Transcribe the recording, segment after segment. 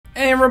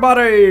Hey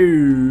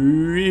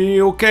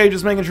everybody! Okay,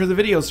 just making sure the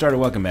video started.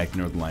 Welcome back to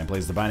Northern Lion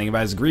Plays The Binding of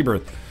Isaac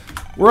Rebirth.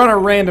 We're on a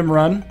random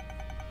run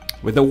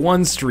with a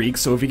 1 streak,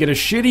 so if you get a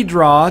shitty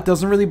draw, it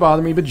doesn't really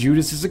bother me, but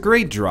Judas is a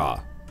great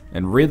draw.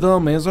 And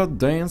Rhythm is a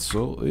dance,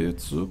 so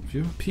it's a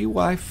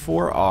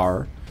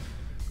PY4R.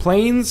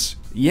 Plains,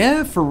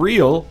 yeah, for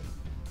real.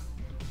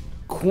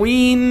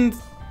 Queen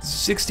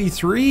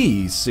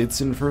 63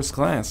 sits in first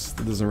class.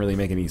 That doesn't really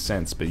make any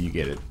sense, but you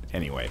get it.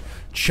 Anyway,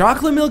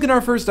 chocolate milk in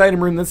our first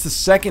item room. That's the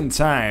second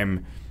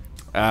time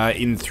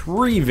in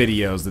 3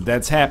 videos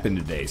that's happened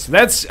today. So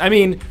that's, I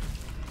mean,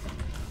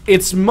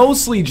 it's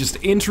mostly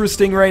just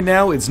interesting right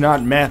now. It's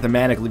not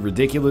mathematically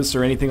ridiculous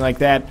or anything like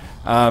that.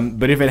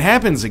 But if it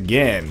happens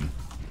again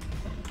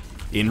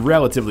in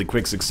relatively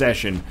quick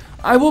succession,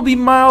 I will be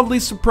mildly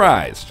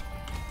surprised.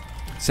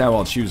 That's how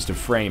I'll choose to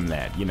frame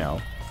that, you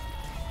know.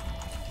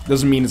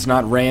 Doesn't mean it's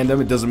not random.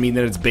 It doesn't mean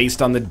that it's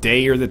based on the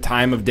day or the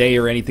time of day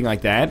or anything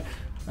like that.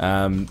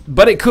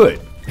 But it could,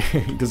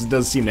 because it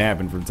does seem to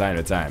happen from time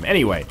to time.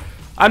 Anyway,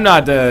 I'm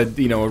not,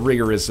 you know, a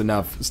rigorous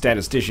enough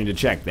statistician to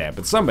check that,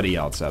 but somebody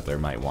else out there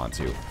might want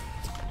to.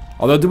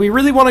 Although, do we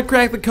really want to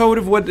crack the code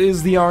of what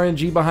is the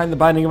RNG behind the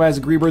Binding of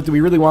Isaac Rebirth? Do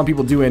we really want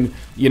people doing,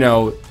 you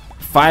know,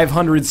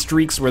 500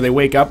 streaks where they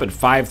wake up at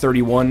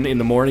 5:31 in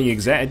the morning?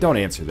 Don't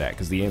answer that,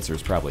 because the answer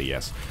is probably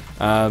yes.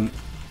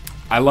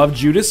 I love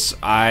Judas.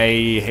 I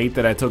hate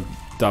that I took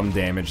dumb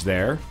damage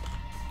there.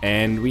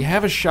 And we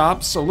have a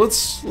shop, so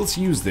let's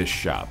use this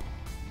shop.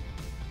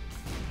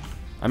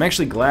 I'm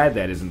actually glad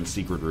that isn't the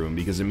secret room,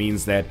 because it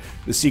means that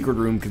the secret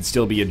room could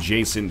still be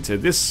adjacent to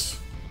this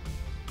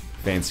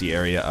fancy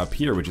area up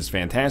here, which is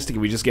fantastic.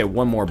 If we just get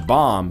one more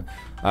bomb,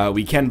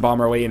 we can bomb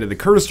our way into the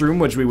cursed room,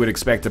 which we would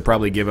expect to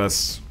probably give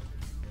us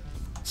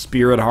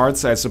spirit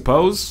hearts, I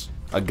suppose,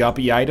 a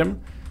guppy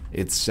item,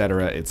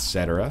 etc.,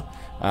 etc.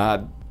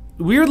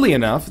 Weirdly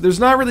enough, there's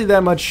not really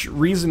that much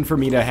reason for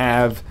me to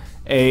have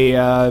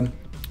a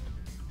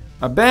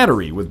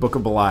battery with Book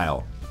of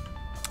Belial.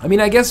 I mean,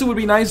 I guess it would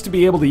be nice to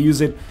be able to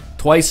use it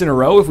twice in a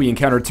row if we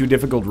encounter 2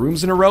 difficult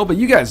rooms in a row, but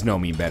you guys know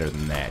me better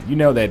than that. You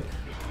know that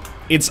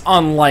it's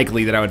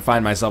unlikely that I would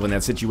find myself in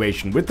that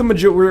situation.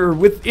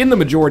 Within the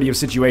majority of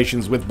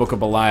situations with Book of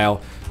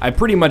Belial, I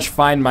pretty much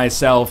find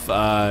myself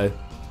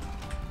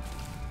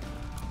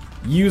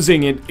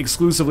using it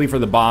exclusively for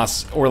the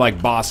boss, or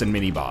like boss and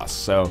mini-boss.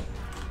 So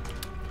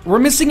we're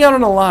missing out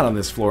on a lot on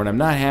this floor, and I'm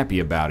not happy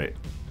about it.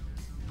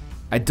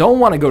 I don't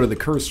want to go to the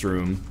cursed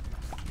room,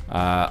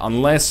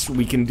 unless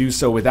we can do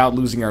so without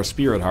losing our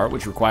spirit heart,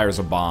 which requires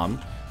a bomb.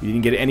 We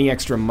didn't get any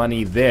extra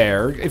money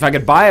there. If I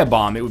could buy a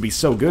bomb, it would be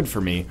so good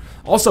for me.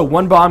 Also,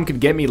 1 bomb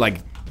could get me like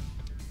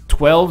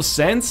 12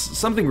 cents,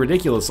 something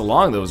ridiculous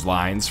along those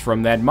lines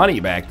from that money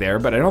back there,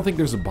 but I don't think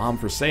there's a bomb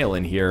for sale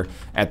in here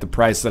at the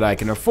price that I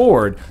can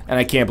afford, and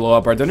I can't blow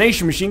up our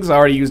donation machine because I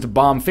already used a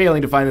bomb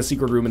failing to find the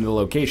secret room in the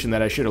location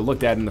that I should have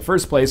looked at in the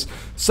first place.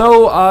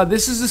 So,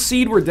 this is a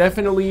seed where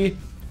definitely,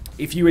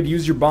 if you had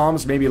used your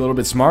bombs maybe a little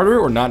bit smarter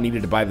or not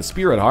needed to buy the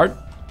spirit heart,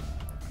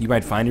 you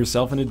might find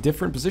yourself in a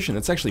different position.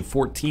 That's actually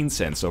 14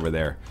 cents over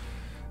there.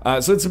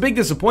 So it's a big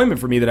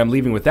disappointment for me that I'm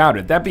leaving without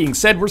it. That being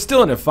said, we're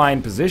still in a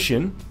fine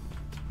position.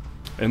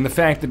 And the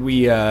fact that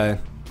we have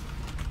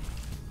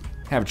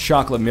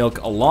chocolate milk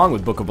along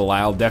with Book of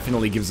Belial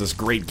definitely gives us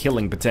great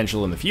killing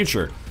potential in the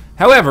future.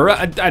 However,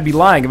 I'd be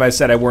lying if I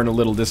said I weren't a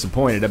little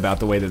disappointed about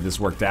the way that this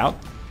worked out.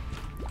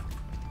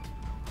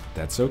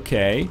 That's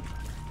okay.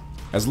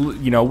 As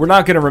you know, we're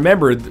not going to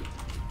remember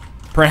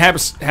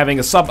perhaps having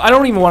a sub. I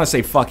don't even want to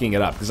say fucking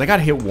it up, because I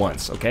got hit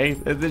once, okay?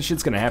 This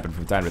shit's going to happen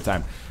from time to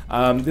time.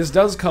 This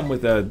does come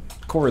with a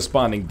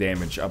corresponding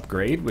damage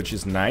upgrade, which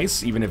is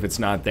nice, even if it's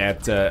not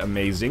that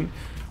amazing.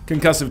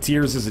 Concussive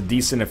Tears is a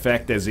decent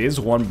effect as is.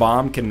 1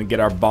 bomb can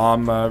get our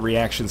bomb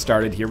reaction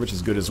started here, which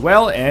is good as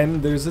well.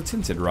 And there's a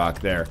Tinted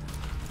Rock there.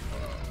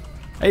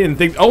 I didn't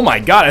think, oh my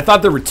god, I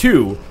thought there were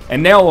 2,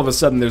 and now all of a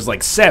sudden there's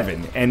like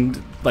 7,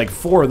 and like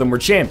 4 of them were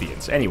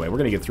champions. Anyway, we're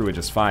gonna get through it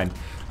just fine.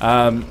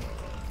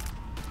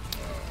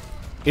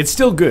 It's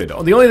still good.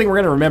 The only thing we're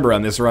gonna remember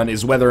on this run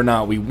is whether or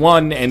not we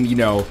won, and you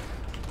know,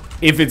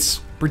 if it's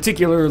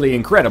particularly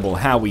incredible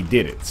how we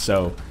did it.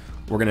 So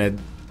we're gonna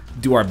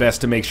do our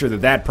best to make sure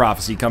that that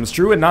prophecy comes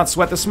true and not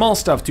sweat the small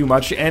stuff too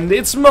much, and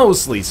it's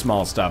mostly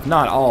small stuff,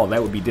 not all.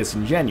 That would be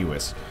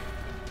disingenuous.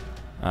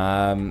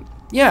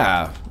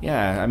 Yeah,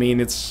 I mean,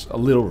 it's a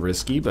little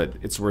risky, but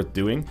it's worth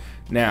doing.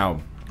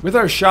 Now, with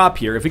our shop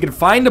here, if we could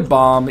find a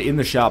bomb in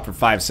the shop for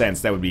 5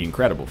 cents, that would be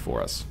incredible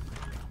for us.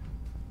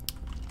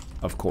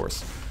 Of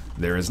course.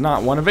 There is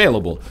not one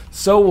available,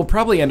 so we'll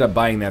probably end up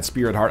buying that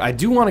spirit heart. I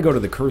do want to go to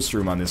the cursed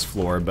room on this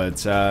floor,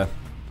 but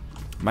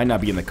might not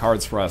be in the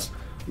cards for us.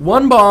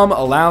 1 bomb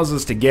allows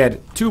us to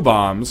get 2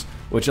 bombs,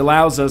 which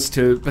allows us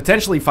to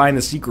potentially find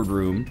the secret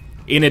room,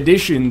 in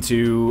addition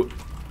to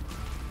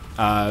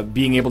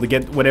being able to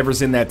get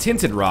whatever's in that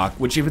Tinted Rock,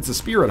 which, if it's a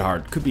spirit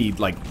heart, could be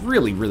like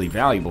really, really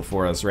valuable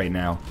for us right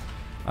now.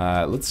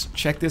 Let's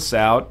check this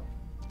out.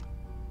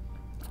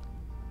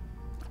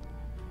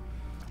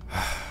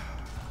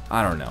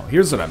 I don't know.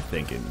 Here's what I'm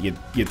thinking.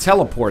 You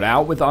teleport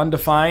out with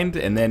Undefined,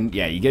 and then,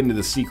 yeah, you get into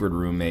the secret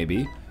room,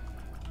 maybe.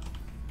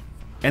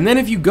 And then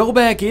if you go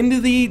back into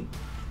the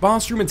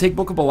boss room and take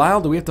Book of Belial,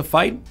 do we have to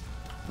fight?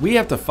 We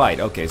have to fight.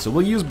 Okay, so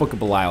we'll use Book of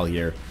Belial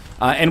here.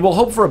 And we'll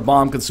hope for a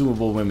bomb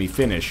consumable when we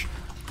finish.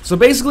 So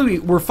basically,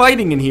 we're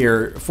fighting in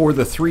here for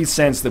the 3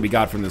 cents that we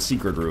got from the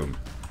secret room.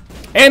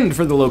 And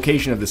for the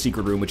location of the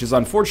secret room, which is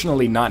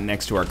unfortunately not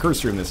next to our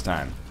curse room this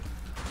time.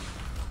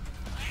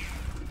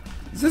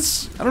 Is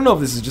this... I don't know if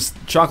this is just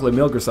chocolate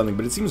milk or something,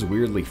 but it seems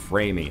weirdly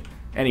framey.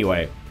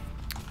 Anyway.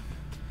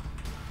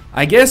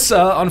 I guess,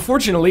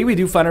 unfortunately, we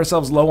do find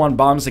ourselves low on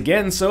bombs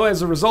again, so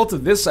as a result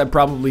of this, I'd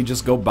probably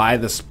just go buy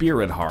the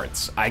Spirit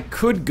Hearts. I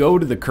could go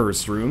to the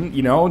curse room,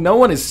 you know, no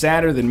one is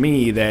sadder than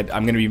me that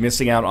I'm going to be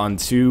missing out on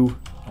 2...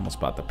 Almost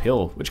bought the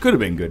pill, which could have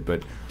been good,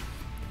 but...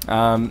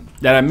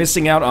 that I'm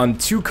missing out on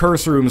 2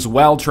 curse rooms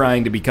while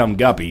trying to become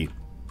Guppy.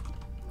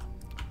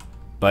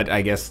 But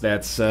I guess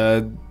that's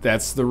the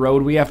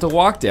road we have to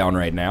walk down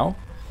right now.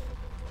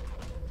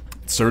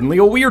 It's certainly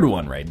a weird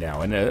one right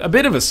now, and a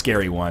bit of a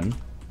scary one.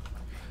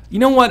 You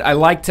know what? I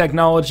like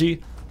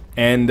technology,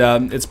 and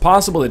it's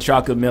possible that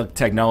chocolate milk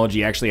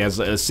technology actually has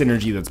a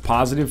synergy that's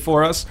positive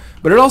for us,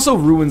 but it also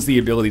ruins the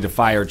ability to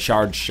fire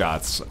charge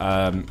shots.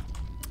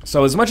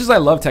 So as much as I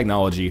love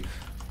technology,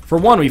 for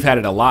one, we've had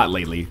it a lot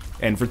lately,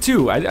 and for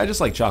two, I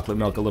just like chocolate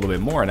milk a little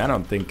bit more, and I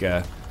don't think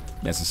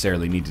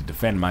necessarily need to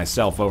defend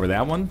myself over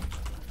that one.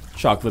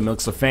 Chocolate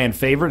milk's a fan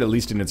favorite, at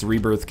least in its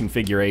Rebirth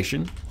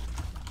configuration.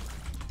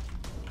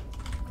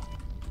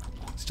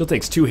 Still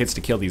takes 2 hits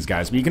to kill these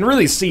guys, but you can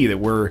really see that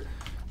we're...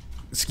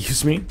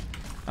 Excuse me?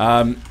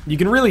 You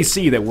can really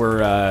see that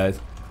we're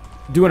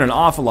doing an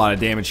awful lot of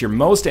damage here.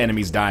 Most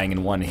enemies dying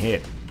in 1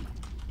 hit.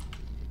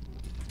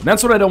 And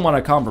that's what I don't want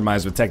to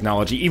compromise with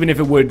technology, even if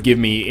it would give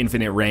me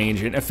infinite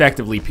range and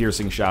effectively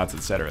piercing shots,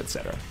 etc.,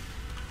 etc.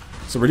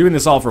 So we're doing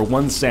this all for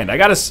 1 cent. I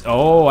gotta...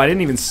 Oh, I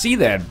didn't even see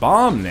that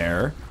bomb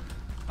there.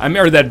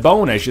 Or that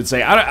bone, I should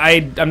say.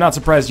 I'm not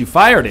surprised you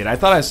fired it. I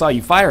thought I saw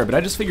you fire it, but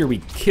I just figured we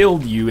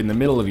killed you in the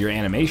middle of your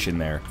animation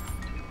there.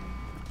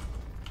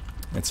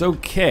 It's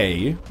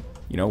okay.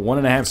 You know,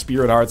 1.5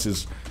 Spirit Hearts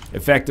is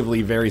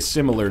effectively very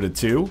similar to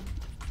 2.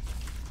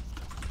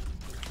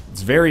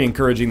 It's very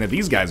encouraging that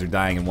these guys are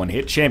dying in 1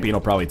 hit. Champion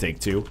will probably take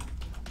 2.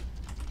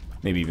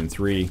 Maybe even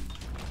 3.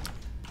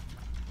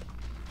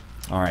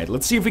 Alright,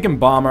 let's see if we can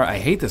bomb our... I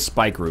hate the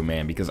spike room,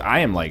 man, because I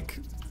am, like...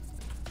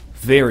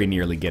 very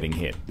nearly getting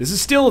hit. This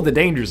is still the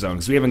danger zone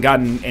because we haven't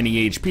gotten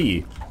any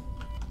HP.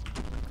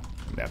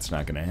 That's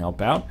not going to help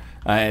out.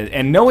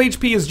 And no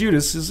HP as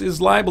Judas is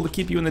liable to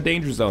keep you in the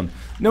danger zone.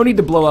 No need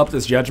to blow up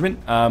this judgment.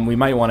 We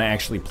might want to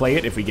actually play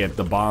it if we get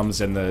the bombs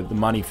and the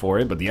money for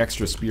it, but the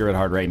extra Spirit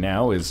Heart right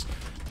now is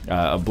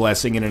a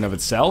blessing in and of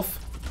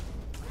itself.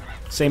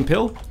 Same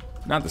pill?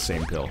 Not the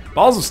same pill.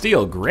 Balls of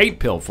Steel, great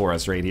pill for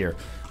us right here.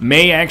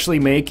 May actually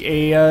make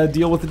a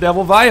deal with the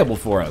devil viable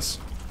for us.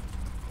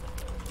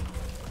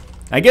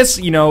 I guess,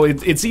 you know,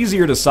 it's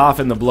easier to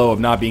soften the blow of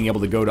not being able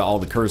to go to all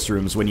the curse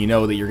rooms when you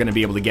know that you're going to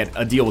be able to get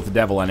a deal with the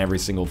devil on every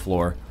single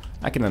floor.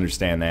 I can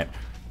understand that.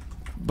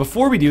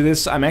 Before we do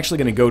this, I'm actually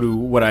going to go to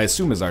what I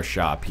assume is our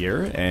shop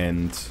here,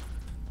 and...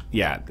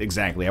 yeah,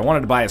 exactly. I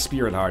wanted to buy a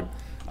Spirit Heart,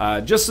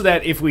 just so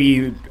that if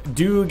we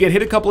do get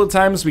hit a couple of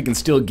times, we can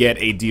still get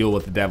a deal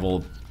with the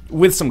devil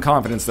with some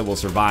confidence that we'll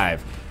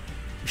survive.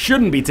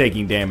 Shouldn't be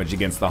taking damage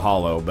against the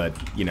Hollow, but,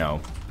 you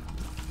know,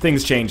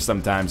 things change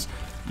sometimes.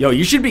 Yo,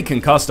 you should be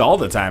concussed all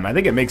the time. I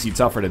think it makes you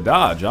tougher to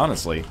dodge,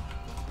 honestly.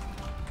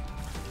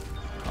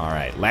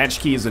 Alright,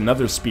 Latchkey is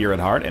another Spirit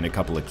Heart and a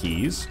couple of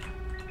keys.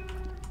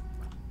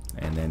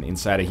 And then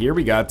inside of here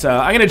we got...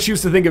 I'm going to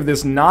choose to think of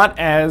this not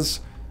as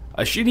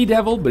a shitty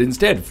devil, but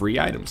instead free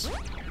items.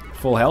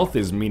 Full health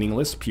is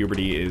meaningless.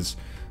 Puberty is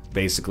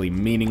basically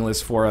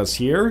meaningless for us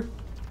here.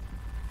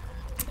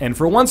 And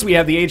for once we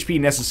have the HP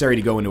necessary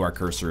to go into our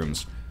curse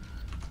rooms.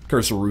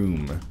 Curse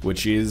room,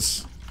 which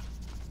is...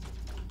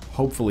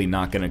 hopefully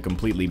not going to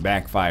completely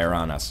backfire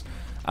on us.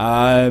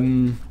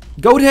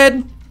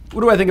 Goathead?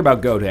 What do I think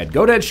about Goathead?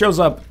 Goathead shows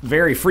up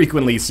very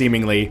frequently,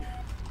 seemingly.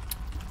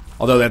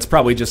 Although that's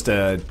probably just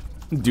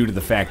due to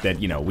the fact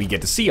that, you know, we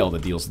get to see all the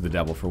deals of the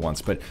devil for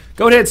once. But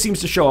Goathead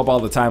seems to show up all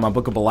the time on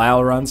Book of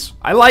Belial runs.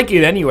 I like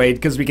it anyway,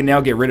 because we can now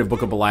get rid of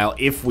Book of Belial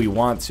if we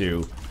want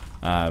to.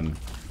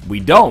 We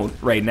don't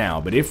right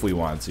now, but if we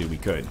want to, we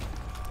could.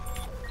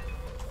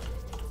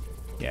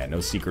 Yeah,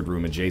 no secret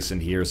room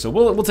adjacent here, so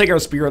we'll take our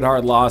Spirit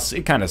Heart loss.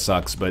 It kind of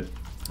sucks, but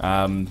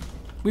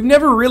we've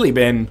never really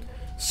been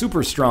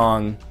super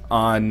strong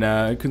on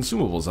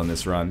consumables on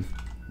this run.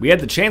 We had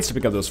the chance to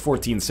pick up those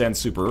 14 cents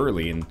super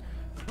early and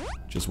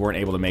just weren't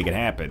able to make it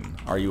happen.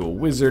 Are you a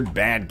wizard?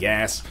 Bad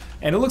gas.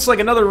 And it looks like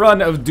another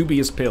run of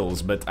dubious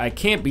pills, but I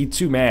can't be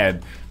too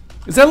mad.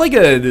 Is that like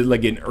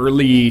an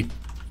early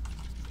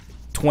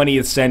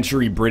 20th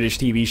century British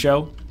TV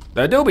show?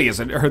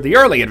 The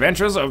early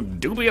adventures of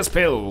dubious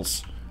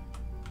pills.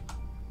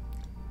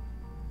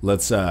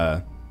 Let's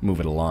move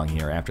it along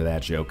here after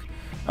that joke.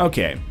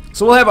 Okay,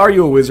 so we'll have Are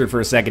You a Wizard for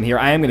a second here.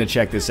 I am going to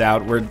check this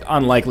out. We're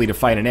unlikely to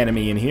fight an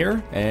enemy in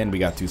here, and we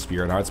got 2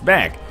 Spirit Hearts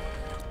back.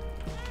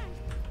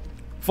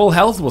 Full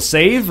health will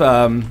save,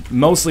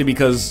 mostly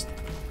because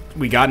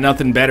we got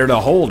nothing better to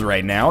hold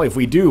right now. If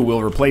we do,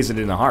 we'll replace it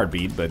in a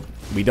heartbeat, but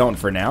we don't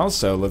for now,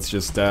 so let's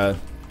just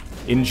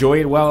enjoy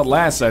it while it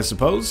lasts, I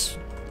suppose.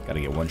 Gotta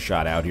get one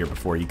shot out here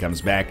before he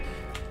comes back.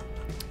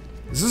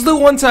 This is the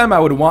one time I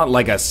would want,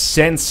 like, a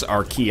Sense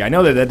our key. I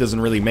know that that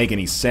doesn't really make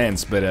any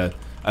sense, but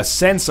a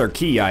Sense our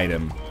key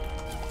item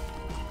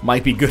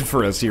might be good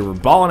for us here. We're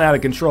balling out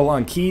of control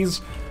on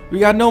keys. We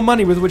got no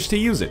money with which to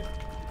use it.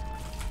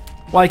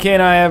 Why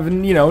can't I have,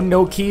 you know,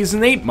 no keys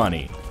and 8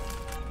 money?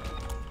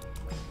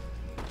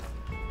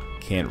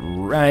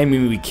 I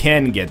mean, we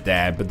can get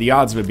that, but the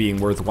odds of it being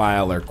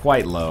worthwhile are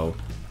quite low.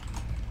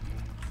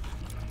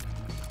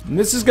 And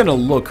this is gonna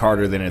look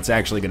harder than it's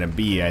actually gonna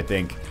be, I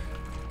think.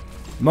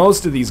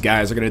 Most of these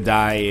guys are gonna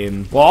die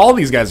in... Well, all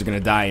these guys are gonna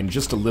die in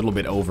just a little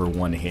bit over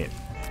 1 hit.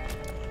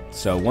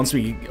 So once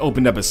we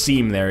opened up a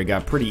seam there, it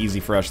got pretty easy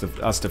for us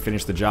to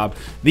finish the job.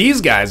 These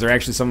guys are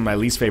actually some of my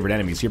least favorite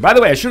enemies here. By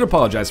the way, I should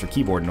apologize for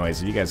keyboard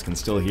noise. If you guys can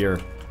still hear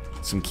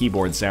some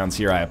keyboard sounds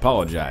here, I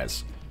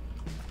apologize.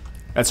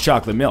 That's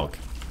chocolate milk.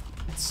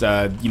 It's,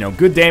 you know,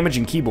 good damage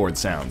and keyboard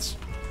sounds.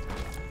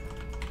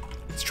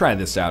 Let's try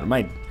this out. It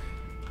might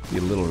be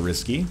a little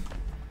risky.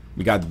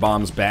 We got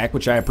bombs back,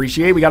 which I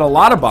appreciate. We got a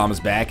lot of bombs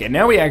back, and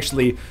now we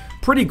actually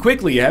pretty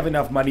quickly have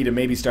enough money to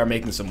maybe start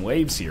making some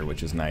waves here,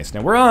 which is nice.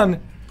 Now we're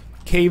on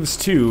Caves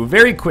 2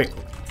 very quick.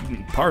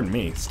 Pardon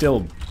me,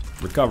 still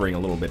recovering a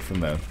little bit from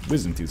the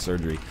wisdom tooth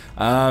surgery.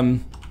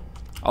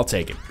 I'll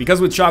take it.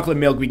 Because with chocolate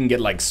milk, we can get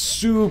like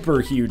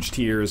super huge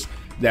tiers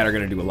that are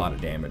going to do a lot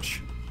of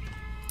damage.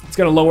 It's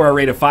going to lower our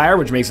rate of fire,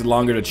 which makes it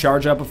longer to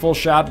charge up a full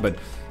shot, but,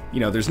 you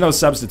know, there's no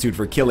substitute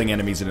for killing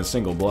enemies in a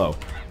single blow.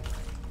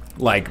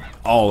 Like,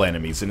 all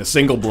enemies in a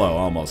single blow,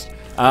 almost.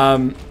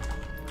 You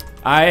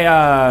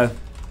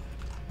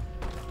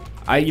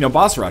know,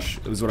 boss rush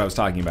was what I was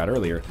talking about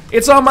earlier.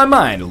 It's on my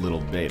mind a little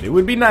bit. It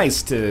would be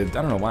nice to, I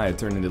don't know why I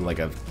turned into like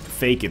a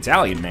fake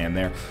Italian man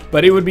there,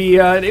 but it would be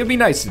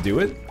nice to do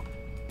it.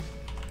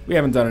 We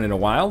haven't done it in a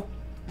while.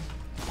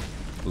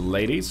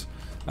 Ladies.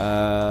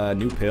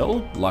 New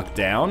pill. Luck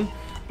down.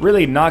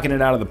 Really knocking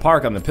it out of the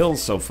park on the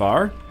pills so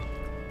far.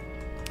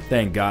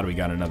 Thank God we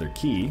got another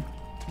key.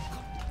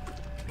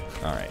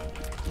 Alright.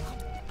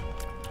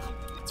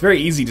 It's very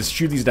easy to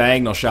shoot these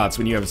diagonal shots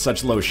when you have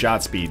such low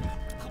shot speed.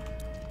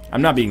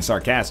 I'm not being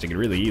sarcastic, it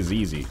really is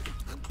easy.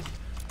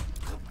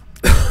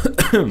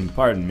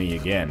 Pardon me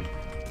again.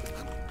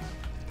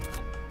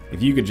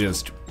 If you could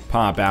just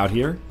pop out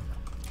here.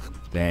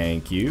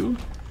 Thank you.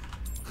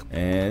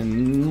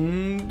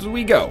 And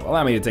we go.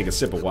 Allow me to take a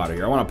sip of water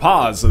here. I want to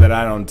pause so that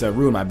I don't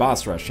ruin my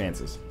boss rush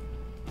chances.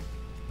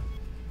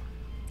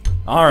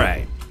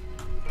 Alright.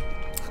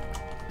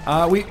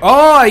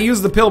 I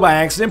used the pill by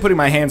accident, putting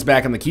my hands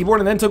back on the keyboard,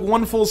 and then took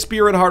 1 full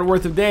spirit heart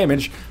worth of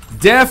damage.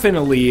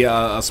 Definitely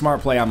a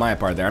smart play on my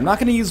part there. I'm not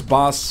going to use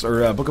boss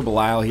or Book of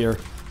Belial here.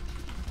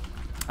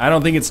 I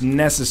don't think it's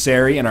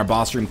necessary, and our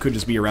boss room could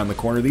just be around the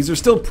corner. These are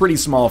still pretty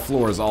small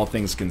floors, all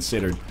things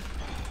considered.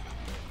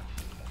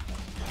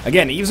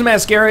 Again, Eve's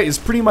Mascara is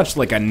pretty much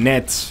like a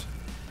net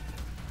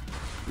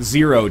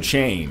 0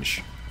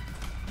 change.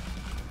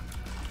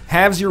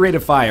 Halves your rate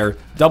of fire,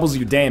 doubles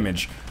your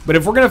damage. But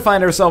if we're going to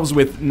find ourselves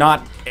with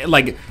not,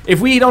 like,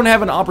 if we don't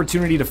have an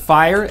opportunity to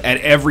fire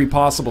at every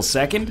possible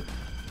second,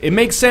 it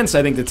makes sense,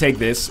 I think, to take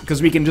this, because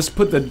we can just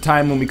put the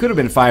time when we could have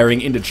been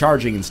firing into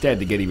charging instead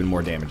to get even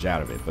more damage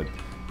out of it. But,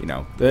 you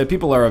know, the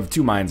people are of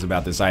 2 minds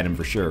about this item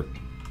for sure.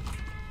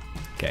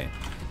 Okay.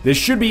 This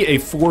should be a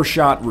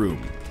 4-shot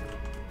room.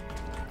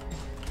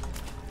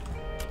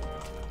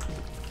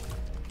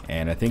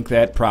 And I think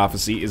that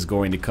prophecy is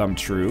going to come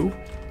true.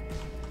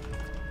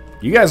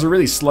 You guys are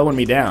really slowing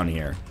me down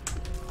here.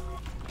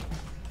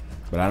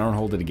 But I don't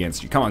hold it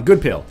against you. Come on,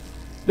 good pill.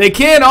 They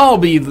can't all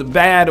be the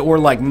bad or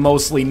like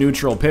mostly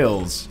neutral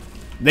pills.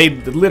 They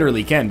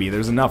literally can be.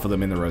 There's enough of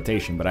them in the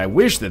rotation, but I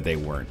wish that they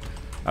weren't.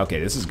 Okay,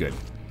 this is good.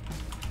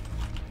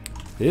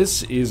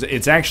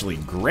 It's actually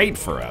great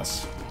for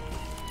us.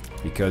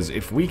 Because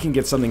if we can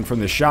get something from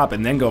the shop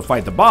and then go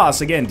fight the boss,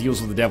 again,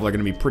 deals with the devil are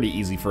going to be pretty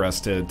easy for us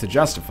to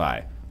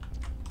justify.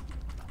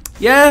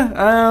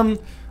 Yeah,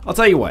 I'll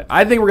tell you what.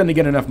 I think we're going to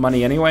get enough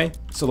money anyway,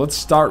 so let's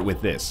start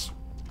with this.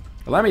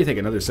 Allow me to take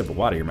another sip of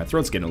water here. My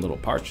throat's getting a little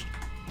parched.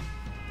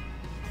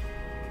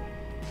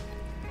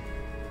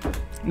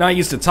 Not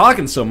used to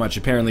talking so much,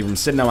 apparently, from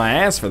sitting on my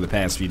ass for the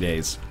past few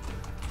days.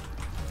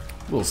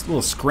 A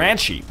little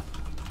scratchy.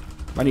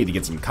 I need to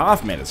get some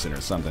cough medicine or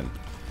something.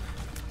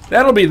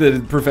 That'll be the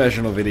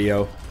professional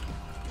video.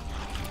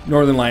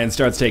 Northern Lion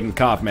starts taking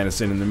cough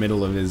medicine in the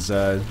middle of his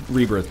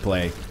Rebirth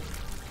play.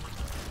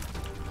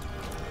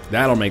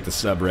 That'll make the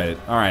subreddit.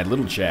 Alright,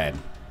 little Chad.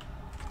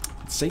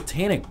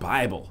 Satanic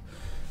Bible.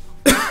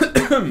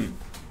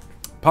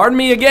 Pardon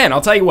me again,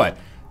 I'll tell you what.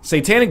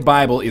 Satanic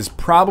Bible is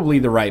probably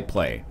the right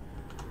play.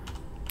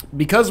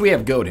 Because we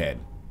have Goat Head.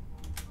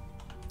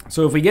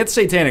 So if we get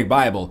Satanic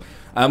Bible,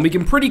 we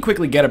can pretty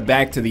quickly get it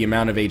back to the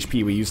amount of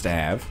HP we used to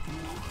have.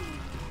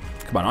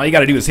 Come on, all you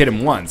gotta do is hit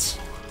him once.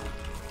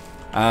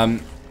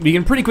 We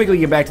can pretty quickly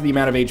get back to the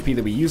amount of HP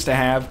that we used to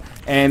have,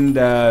 and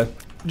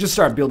just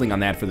start building on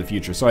that for the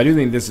future. So I do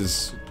think this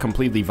is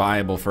completely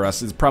viable for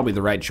us. It's probably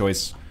the right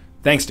choice,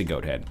 thanks to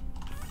Goathead.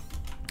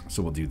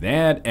 So we'll do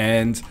that,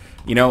 and,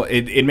 you know,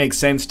 it makes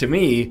sense to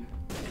me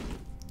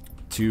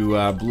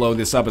to blow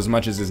this up as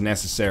much as is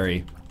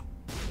necessary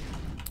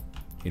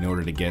in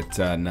order to get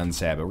Nun's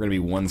Habit. We're going to be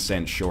 1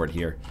 cent short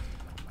here.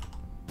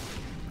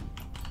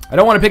 I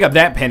don't want to pick up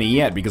that penny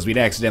yet because we'd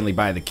accidentally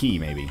buy the key,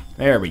 maybe.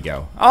 There we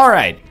go.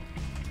 Alright.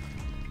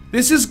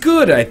 This is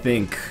good, I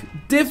think.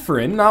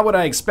 Different, not what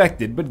I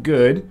expected, but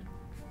good.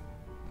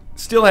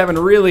 Still haven't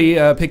really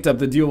picked up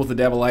the Deal with the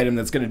Devil item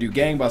that's going to do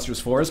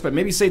gangbusters for us, but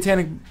maybe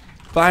Satanic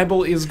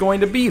Bible is going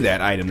to be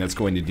that item that's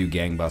going to do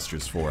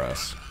gangbusters for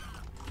us.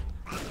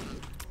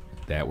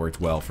 That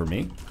worked well for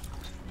me.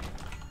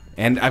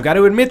 And I've got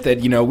to admit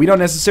that, you know, we don't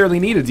necessarily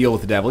need a Deal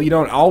with the Devil. You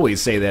don't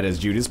always say that as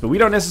Judas, but we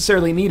don't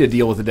necessarily need a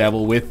Deal with the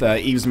Devil with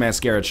Eve's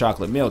Mascara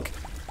Chocolate Milk.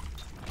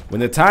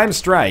 When the time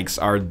strikes,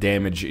 our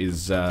damage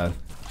is,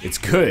 it's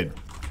good.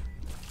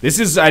 This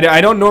is,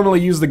 I don't normally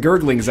use the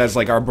gurglings as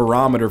like our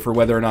barometer for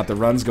whether or not the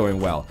run's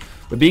going well.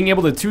 But being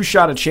able to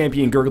 2-shot a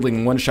champion gurgling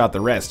and 1-shot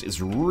the rest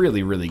is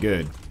really, really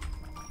good.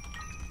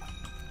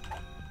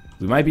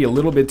 We might be a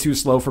little bit too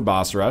slow for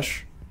boss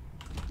rush.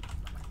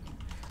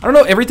 I don't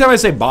know, every time I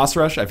say boss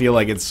rush, I feel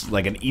like it's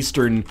like an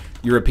Eastern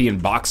European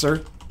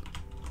boxer.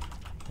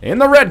 In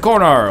the red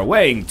corner,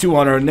 weighing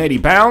 280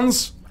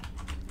 pounds.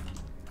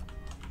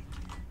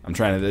 I'm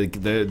trying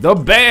to, the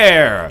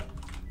bear!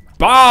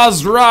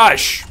 Boss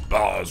rush!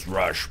 Boss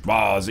rush,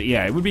 boss.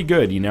 Yeah, it would be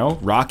good, you know?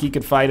 Rocky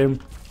could fight him.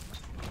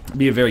 It'd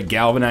be a very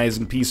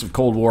galvanizing piece of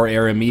Cold War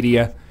era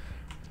media.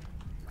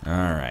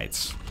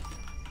 Alright.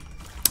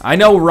 I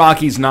know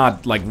Rocky's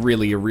not, like,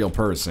 really a real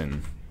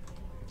person.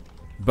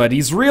 But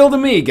he's real to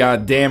me,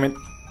 god damn it.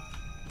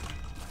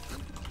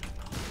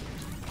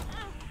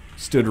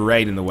 Stood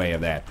right in the way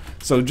of that.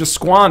 So just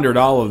squandered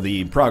all of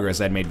the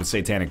progress I'd made with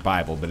Satanic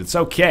Bible, but it's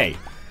okay.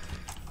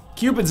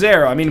 Cupid's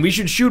arrow. I mean, we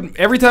should shoot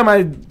every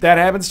time that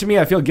happens to me.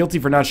 I feel guilty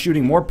for not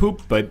shooting more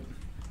poop, but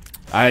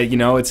you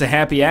know, it's a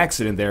happy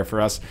accident there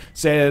for us.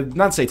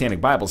 Not Satanic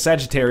Bible,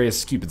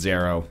 Sagittarius, Cupid's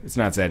arrow. It's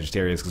not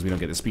Sagittarius because we don't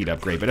get the speed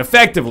upgrade, but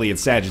effectively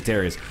it's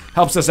Sagittarius.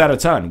 Helps us out a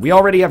ton. We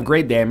already have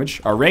great damage.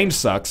 Our range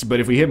sucks,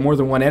 but if we hit more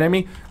than one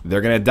enemy,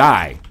 they're gonna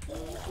die.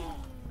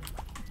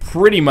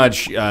 Pretty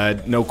much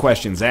no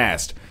questions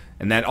asked.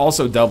 And that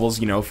also doubles,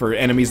 you know, for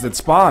enemies that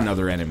spawn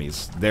other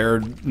enemies.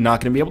 They're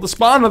not going to be able to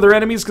spawn other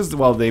enemies because,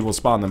 well, they will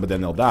spawn them, but then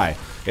they'll die.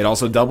 It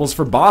also doubles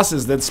for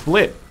bosses that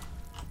split.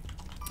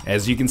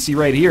 As you can see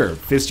right here,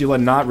 Fistula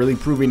not really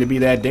proving to be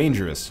that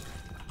dangerous.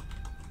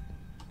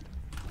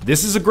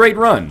 This is a great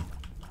run.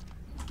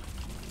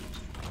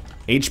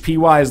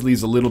 HP-wise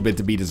leaves a little bit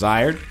to be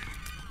desired.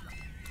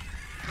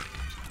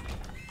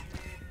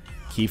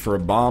 Key for a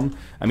bomb.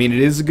 I mean,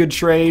 it is a good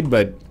trade,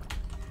 but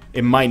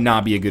it might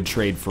not be a good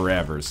trade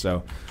forever,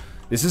 so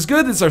this is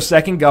good. It's our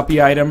second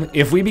Guppy item.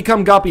 If we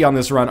become Guppy on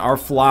this run, our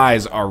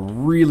flies are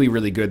really,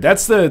 really good.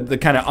 That's the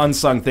kind of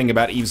unsung thing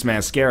about Eve's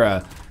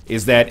Mascara,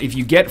 is that if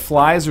you get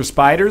flies or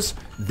spiders,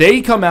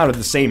 they come out at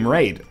the same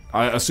rate,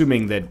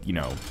 assuming that, you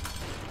know,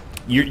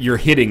 you're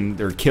hitting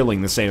or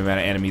killing the same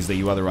amount of enemies that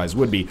you otherwise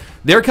would be.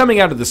 They're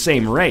coming out at the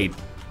same rate,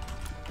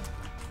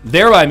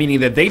 thereby meaning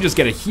that they just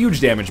get a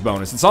huge damage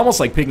bonus. It's almost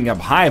like picking up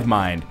Hive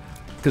Mind,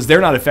 because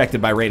they're not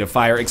affected by rate of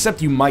fire, except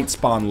you might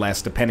spawn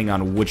less depending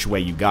on which way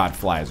you got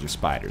flies or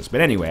spiders. But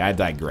anyway, I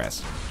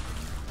digress.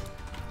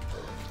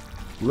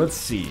 Let's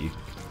see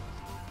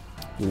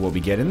what we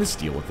get in this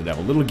Deal with the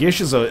Devil. Little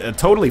Gish is a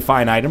totally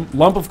fine item.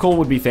 Lump of Coal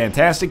would be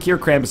fantastic. Here,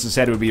 Krampus's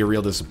head would be a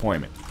real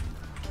disappointment,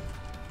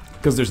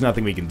 because there's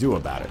nothing we can do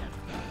about it.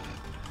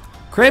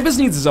 Krampus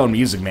needs his own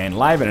music, man.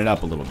 Liven it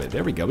up a little bit.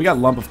 There we go. We got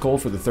Lump of Coal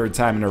for the 3rd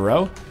time in a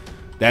row.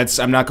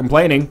 I'm not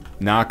complaining.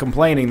 Not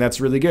complaining.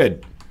 That's really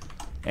good.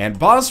 And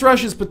boss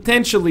rush is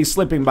potentially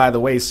slipping by the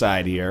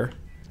wayside here.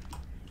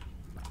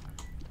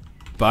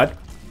 But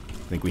I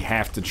think we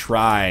have to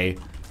try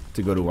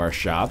to go to our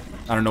shop.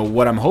 I don't know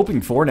what I'm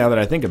hoping for now that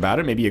I think about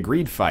it. Maybe a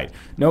greed fight.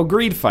 No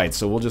greed fight,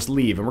 so we'll just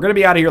leave. And we're going to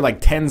be out of here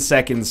like 10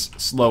 seconds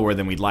slower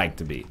than we'd like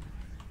to be.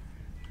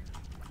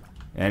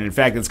 And in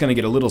fact, it's going to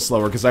get a little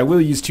slower because I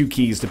will use 2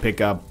 keys to pick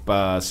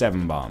up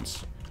 7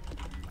 bombs.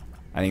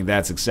 I think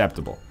that's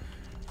acceptable.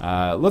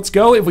 Let's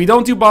go. If we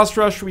don't do boss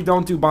rush, we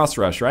don't do boss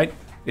rush, right?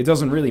 It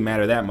doesn't really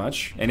matter that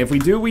much. And if we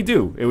do, we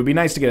do. It would be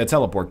nice to get a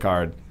teleport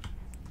card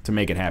to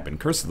make it happen.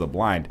 Curse of the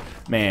Blind.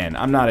 Man,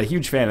 I'm not a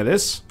huge fan of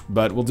this,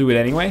 but we'll do it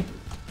anyway.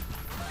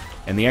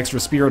 And the extra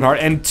Spirit Heart.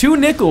 And 2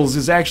 nickels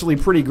is actually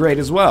pretty great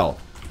as well.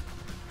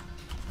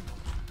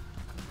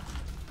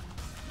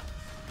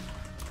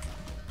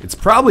 It's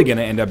probably going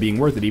to end up being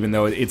worth it, even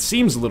though it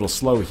seems a little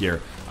slow here.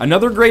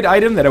 Another great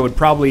item that I would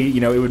probably,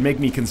 you know, it would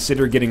make me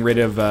consider getting rid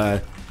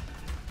of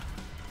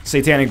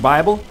Satanic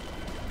Bible.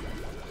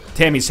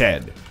 Tammy's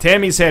head.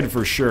 Tammy's head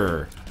for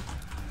sure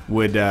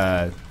would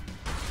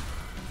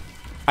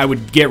I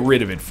would get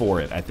rid of it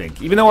for it, I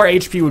think. Even though our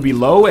HP would be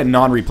low and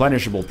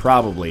non-replenishable,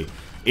 probably,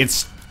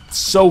 it's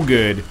so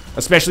good,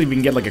 especially if we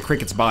can get like a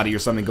cricket's body or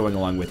something going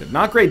along with it.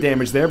 Not great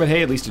damage there, but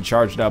hey, at least it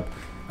charged up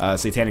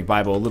Satanic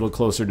Bible a little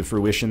closer to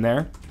fruition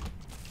there.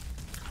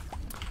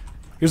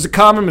 Here's a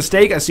common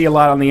mistake I see a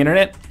lot on the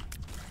internet.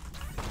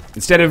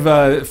 Instead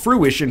of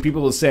fruition,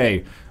 people will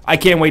say, I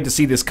can't wait to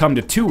see this come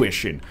to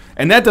tuition.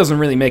 And that doesn't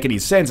really make any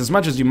sense. As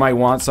much as you might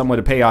want someone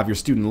to pay off your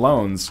student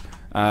loans,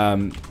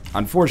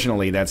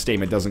 unfortunately, that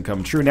statement doesn't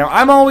come true. Now,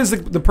 I'm always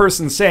the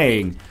person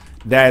saying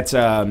that,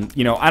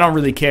 you know, I don't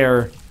really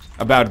care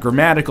about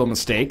grammatical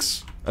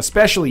mistakes,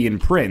 especially in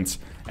print,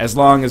 as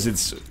long as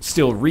it's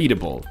still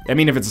readable. I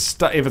mean, if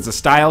it's a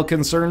style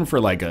concern for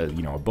like a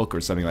book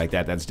or something like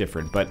that, that's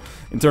different. But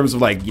in terms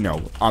of like, you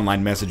know,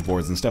 online message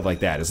boards and stuff like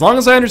that, as long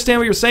as I understand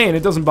what you're saying,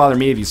 it doesn't bother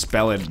me if you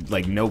spell it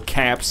like no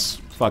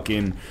caps,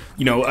 fucking,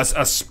 you know,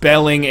 a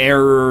spelling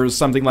error or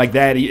something like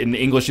that, and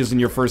English isn't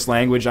your first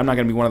language. I'm not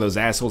gonna be one of those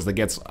assholes that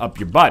gets up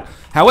your butt.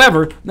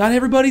 However, not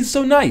everybody's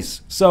so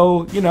nice.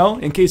 So, you know,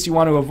 in case you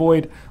want to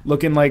avoid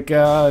looking like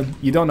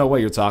you don't know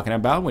what you're talking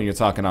about when you're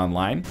talking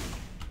online.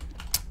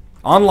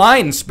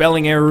 Online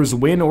spelling errors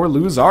win or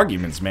lose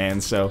arguments, man.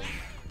 So,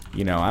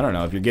 you know, I don't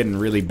know if you're getting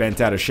really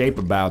bent out of shape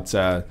about,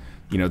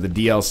 you know, the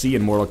DLC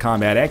in Mortal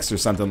Kombat X or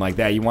something like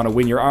that. You want to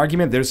win your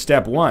argument? There's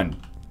step one.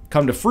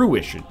 Come to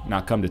fruition,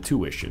 not come to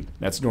tuition.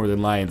 That's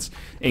Northern Lions'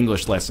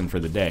 English lesson for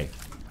the day.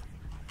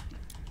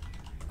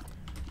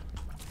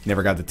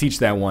 Never got to teach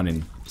that one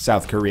in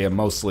South Korea.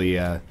 Mostly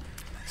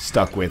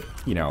stuck with,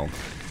 you know,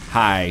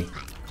 hi,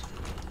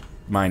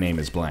 my name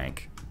is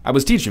blank. I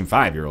was teaching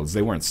 5-year-olds.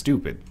 They weren't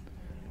stupid.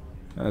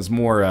 I was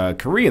more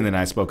Korean than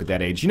I spoke at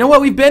that age. You know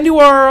what? We've been to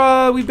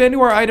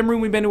our item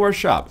room. We've been to our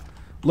shop.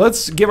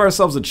 Let's give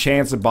ourselves a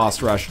chance at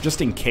boss rush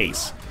just in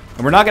case.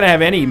 And we're not gonna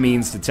have any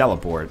means to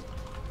teleport.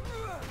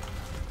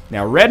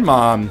 Now, Red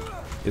Mom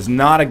is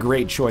not a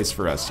great choice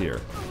for us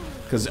here.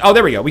 Because, oh,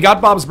 there we go. We got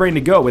Bob's brain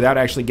to go without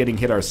actually getting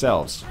hit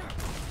ourselves.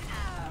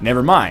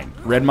 Never mind.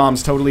 Red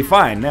Mom's totally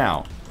fine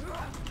now.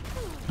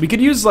 We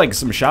could use, like,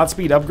 some shot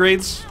speed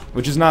upgrades,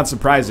 which is not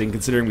surprising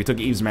considering we took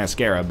Eve's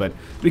Mascara, but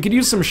we could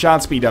use some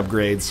shot speed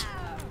upgrades,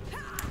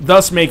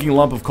 thus making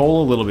Lump of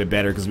Coal a little bit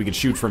better because we could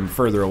shoot from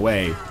further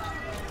away.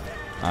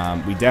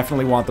 We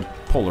definitely want the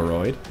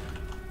Polaroid.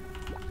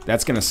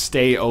 That's going to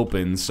stay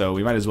open, so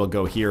we might as well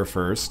go here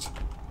first.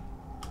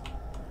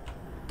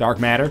 Dark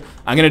Matter.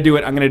 I'm gonna do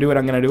it, I'm gonna do it,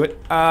 I'm gonna do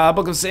it.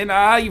 Book of Sin.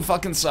 You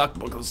fucking suck,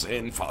 Book of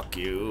Sin. Fuck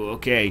you.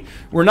 Okay.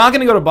 We're not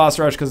gonna go to Boss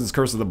Rush because it's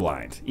Curse of the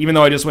Blind. Even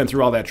though I just went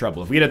through all that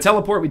trouble. If we get a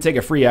teleport, we take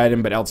a free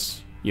item, but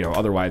else, you know,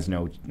 otherwise,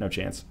 no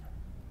chance.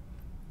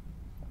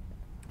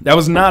 That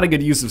was not a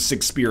good use of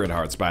 6 Spirit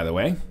Hearts, by the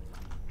way.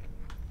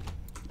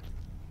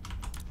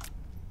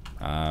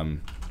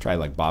 Try,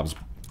 like, Bob's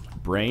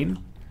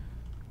Brain.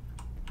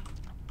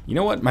 You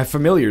know what? My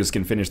familiars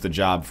can finish the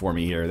job for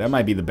me here. That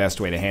might be the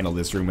best way to handle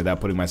this room without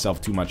putting myself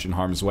too much in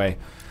harm's way.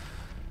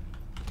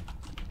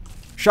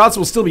 Shots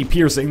will still be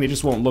piercing, they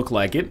just won't look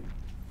like it.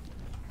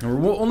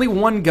 And we're only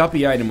one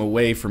guppy item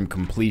away from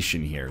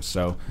completion here,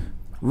 so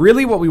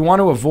really what we want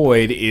to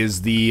avoid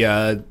is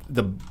the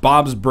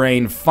Bob's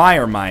Brain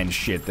Fire Mine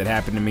shit that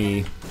happened to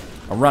me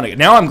a run ago.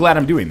 Now I'm glad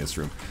I'm doing this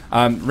room.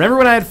 Remember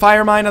when I had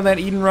Fire Mine on that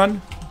Eden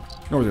run?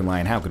 Northern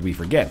Lion, how could we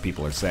forget,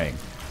 people are saying.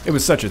 It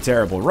was such a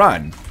terrible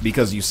run,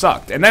 because you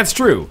sucked. And that's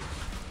true.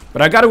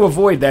 But I got to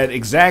avoid that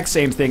exact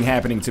same thing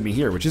happening to me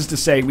here, which is to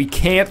say we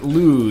can't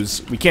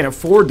lose, we can't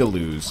afford to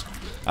lose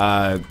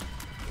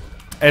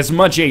as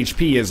much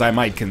HP as I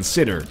might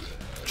consider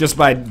just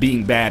by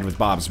being bad with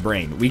Bob's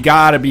Brain. We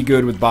gotta be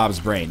good with Bob's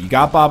Brain. You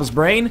got Bob's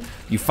Brain,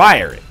 you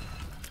fire it.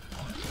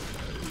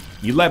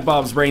 You let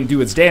Bob's Brain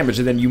do its damage,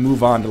 and then you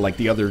move on to, like,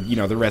 the other, you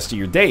know, the rest of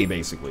your day,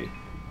 basically.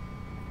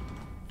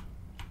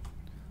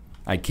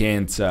 I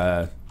can't,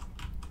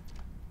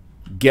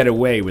 get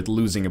away with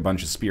losing a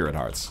bunch of Spirit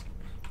Hearts.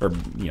 Or,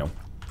 you know,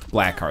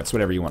 Black Hearts,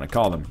 whatever you want to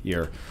call them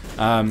here.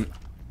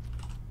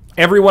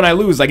 Every one I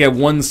lose, I get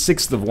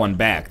 1/6 of one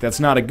back.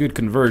 That's not a good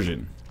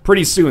conversion.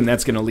 Pretty soon,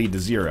 that's going to lead to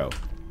 0.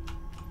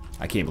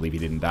 I can't believe he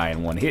didn't die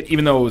in one hit,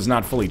 even though it was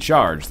not fully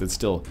charged. That's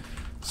still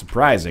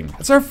surprising.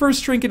 That's our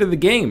first trinket of the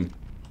game.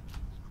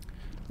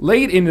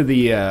 Late into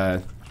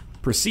the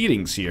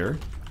proceedings here.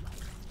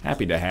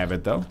 Happy to have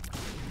it, though.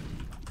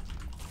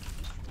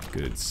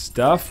 Good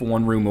stuff.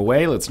 One room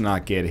away. Let's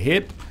not get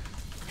hit.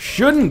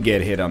 Shouldn't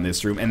get hit on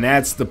this room, and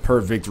that's the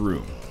perfect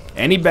room.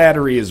 Any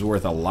battery is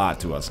worth a lot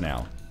to us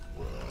now.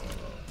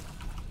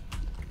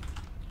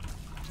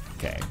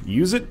 Okay,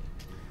 use it.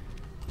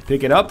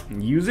 Pick it up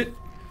and use it.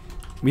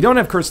 We don't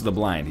have Curse of the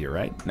Blind here,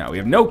 right? No, we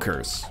have no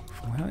Curse.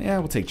 Well, yeah,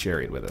 we'll take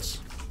Chariot with us.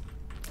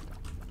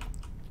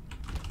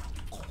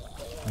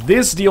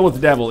 This deal with the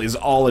devil is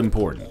all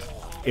important.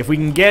 If we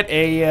can get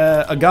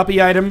a guppy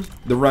item,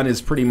 the run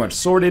is pretty much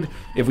sorted.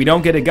 If we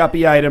don't get a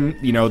guppy item,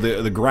 you know,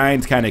 the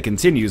grind kind of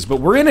continues. But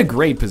we're in a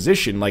great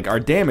position. Like, our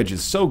damage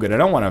is so good. I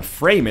don't want to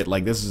frame it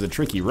like this is a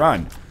tricky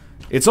run.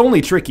 It's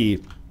only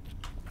tricky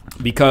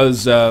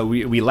because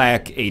we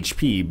lack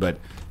HP, but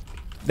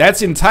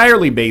that's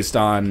entirely based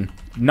on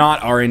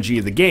not RNG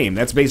of the game.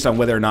 That's based on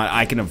whether or not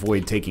I can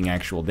avoid taking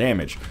actual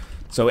damage.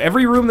 So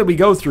every room that we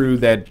go through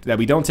that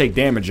we don't take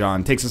damage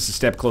on takes us a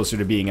step closer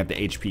to being at the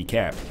HP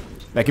cap.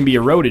 That can be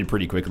eroded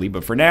pretty quickly,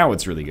 but for now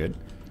it's really good.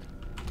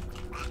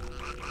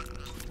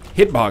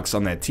 Hitbox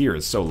on that tier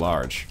is so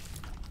large.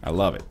 I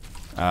love it.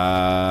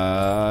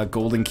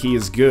 Golden key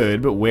is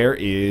good, but where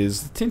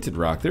is the tinted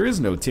rock? There is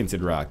no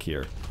tinted rock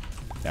here.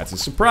 That's a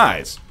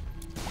surprise.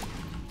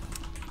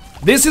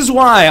 This is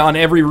why on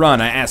every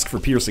run I ask for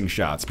piercing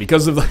shots,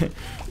 because of the,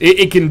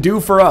 it can do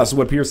for us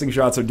what piercing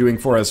shots are doing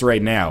for us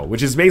right now,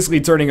 which is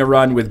basically turning a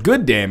run with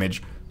good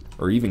damage,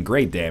 or even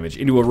great damage,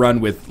 into a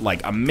run with,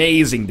 like,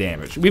 amazing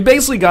damage. We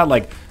basically got,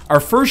 like, our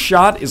first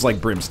shot is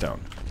like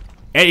brimstone.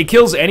 And it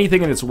kills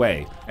anything in its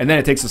way, and then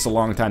it takes us a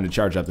long time to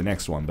charge up the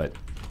next one, but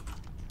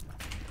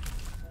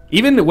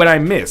even when I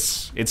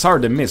miss, it's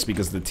hard to miss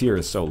because the tier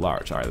is so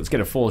large. Alright, let's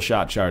get a full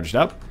shot charged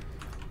up.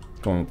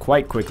 Going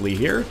quite quickly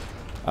here.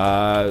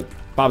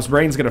 Bob's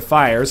brain's gonna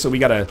fire, so we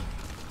gotta...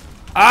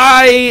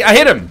 I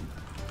hit him!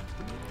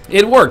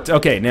 It worked.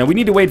 Okay, now we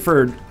need to wait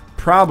for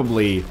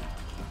probably...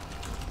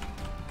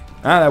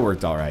 that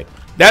worked alright.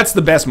 That's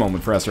the best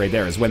moment for us right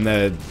there, is when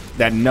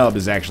that nub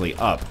is actually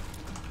up.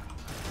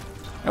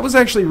 That was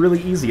actually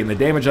really easy, and the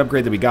damage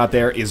upgrade that we got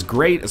there is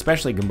great,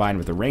 especially combined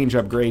with the range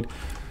upgrade.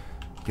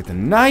 Get the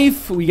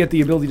knife, we get the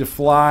ability to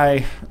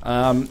fly.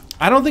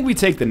 I don't think we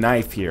take the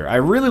knife here. I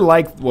really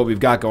like what we've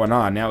got going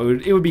on. Now,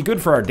 it would be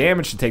good for our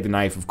damage to take the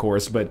knife, of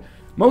course, but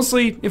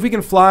mostly, if we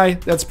can fly,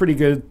 that's pretty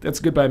good. That's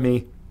good by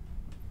me.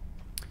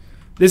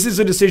 This is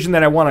a decision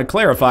that I want to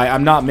clarify.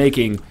 I'm not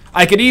making...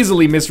 I could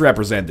easily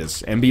misrepresent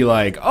this and be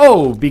like,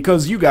 oh,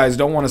 because you guys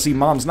don't want to see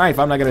Mom's knife,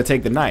 I'm not going to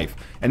take the knife.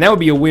 And that would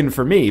be a win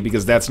for me,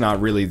 because that's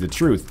not really the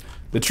truth.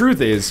 The truth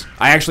is,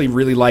 I actually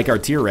really like our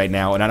tier right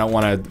now, and I don't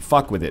want to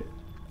fuck with it.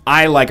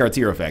 I like our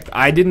tier effect.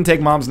 I didn't take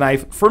Mom's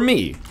knife for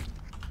me.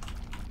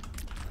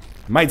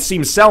 It might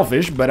seem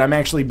selfish, but I'm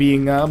actually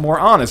being more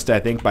honest, I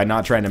think, by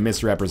not trying to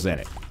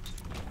misrepresent it.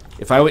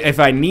 If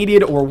I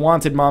needed or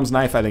wanted Mom's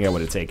knife, I think I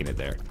would have taken it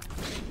there.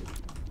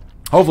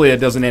 Hopefully that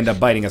doesn't end up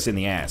biting us in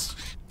the ass.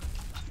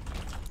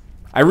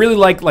 I really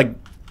like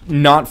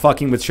not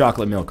fucking with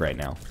chocolate milk right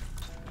now.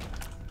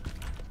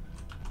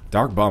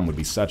 Dark Bum would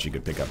be such a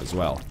good pickup as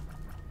well.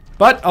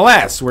 But,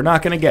 alas, we're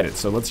not going to get it,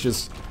 so let's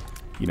just,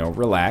 you know,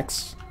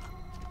 relax.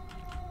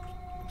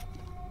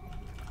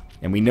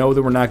 And we know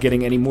that we're not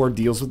getting any more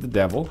deals with the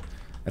devil.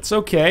 That's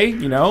okay,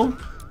 you know.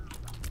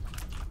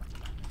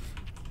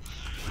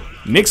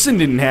 Nixon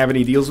didn't have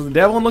any deals with the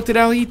devil, and look at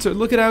how he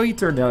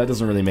turned out. That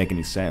doesn't really make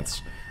any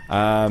sense.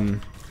 But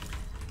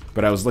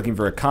I was looking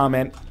for a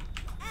comment.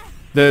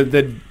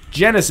 The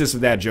genesis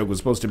of that joke was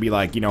supposed to be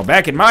like, you know,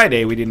 back in my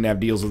day we didn't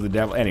have deals with the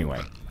devil. Anyway,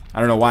 I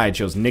don't know why I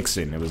chose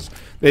Nixon.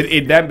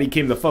 That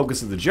became the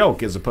focus of the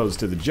joke as opposed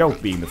to the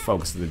joke being the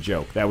focus of the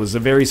joke. That was a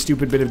very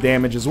stupid bit of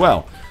damage as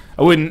well.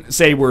 I wouldn't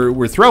say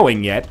we're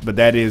throwing yet, but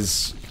that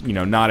is, you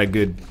know, not a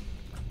good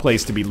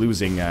place to be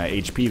losing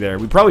HP there.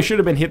 We probably should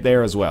have been hit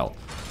there as well.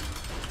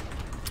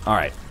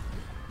 Alright.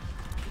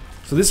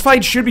 So this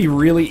fight should be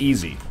really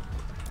easy.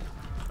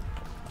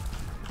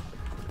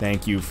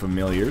 Thank you,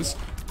 familiars.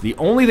 The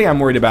only thing I'm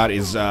worried about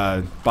is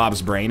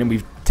Bob's brain, and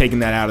we've taken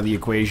that out of the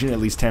equation, at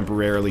least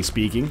temporarily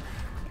speaking.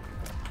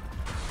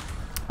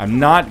 I'm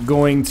not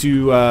going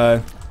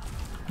to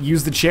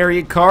use the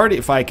chariot card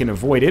if I can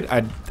avoid it.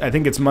 I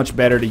think it's much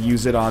better to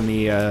use it on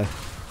the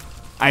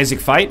Isaac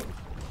fight.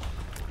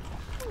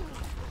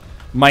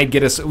 Might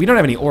get us... We don't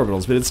have any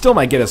orbitals, but it still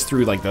might get us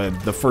through, like,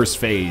 the first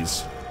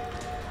phase.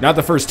 Not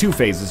the first two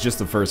phases, just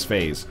the first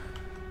phase.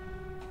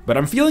 But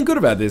I'm feeling good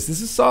about this.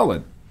 This is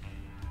solid.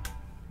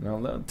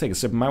 I'll take a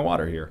sip of my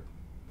water here.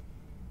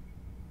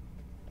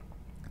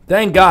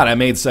 Thank God I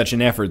made such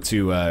an effort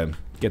to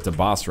get to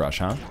boss rush,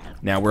 huh?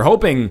 Now, we're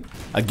hoping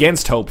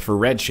against hope for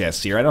red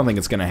chests here. I don't think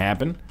it's going to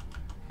happen.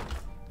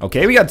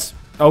 Okay, we got...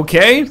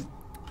 Okay.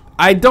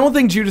 I don't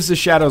think Judas'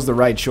 Shadow's the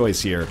right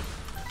choice here.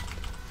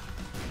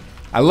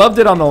 I loved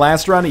it on the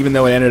last run, even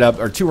though it ended up...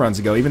 Or 2 runs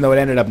ago, even though it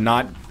ended up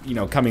not, you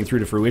know, coming through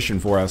to fruition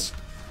for us.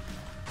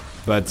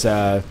 But,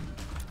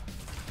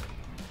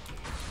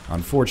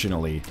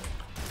 unfortunately,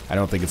 I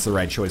don't think it's the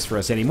right choice for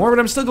us anymore. But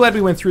I'm still glad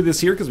we went through this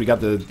here, because we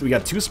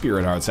got 2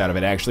 Spirit Hearts out of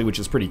it, actually, which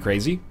is pretty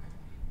crazy.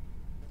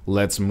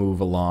 Let's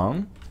move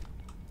along.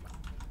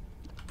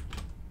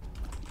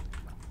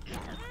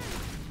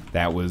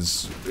 That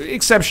was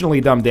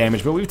exceptionally dumb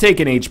damage, but we've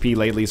taken HP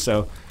lately,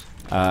 so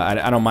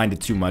I don't mind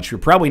it too much. We're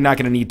probably not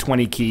going to need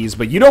 20 keys,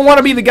 but you don't want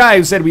to be the guy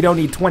who said we don't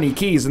need 20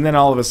 keys, and then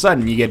all of a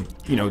sudden you get,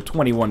 you know,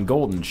 21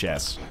 golden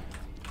chests.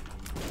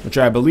 Which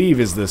I believe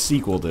is the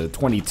sequel to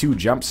 22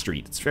 Jump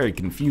Street. It's very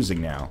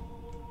confusing now.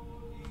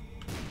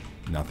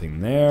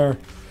 Nothing there.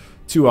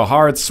 2 of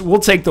hearts. We'll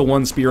take the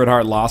 1 Spirit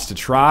Heart loss to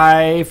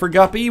try for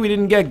Guppy. We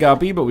didn't get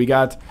Guppy, but we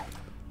got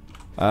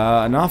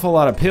an awful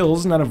lot of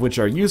pills, none of which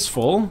are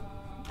useful.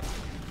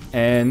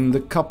 And a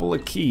couple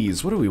of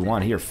keys. What do we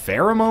want here?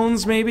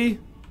 Pheromones, maybe?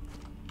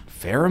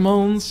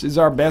 Pheromones is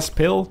our best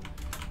pill?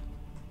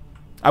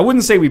 I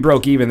wouldn't say we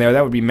broke even there.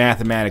 That would be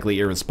mathematically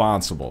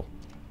irresponsible.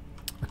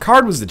 Our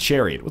card was the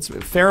Chariot. What's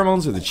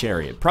pheromones or the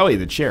Chariot? Probably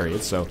the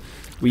Chariot, so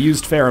we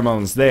used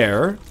pheromones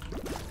there.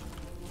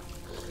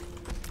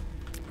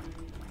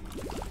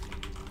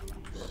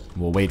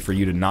 We'll wait for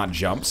you to not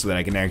jump so that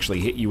I can actually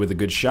hit you with a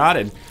good shot.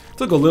 It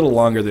took a little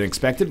longer than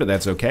expected, but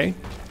that's okay.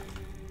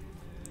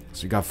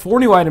 So we got 4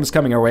 new items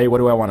coming our way. What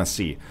do I want to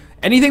see?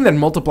 Anything that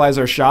multiplies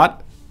our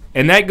shot,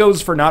 and that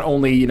goes for not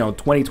only, you know,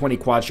 20-20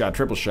 quad shot,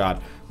 triple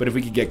shot, but if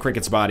we could get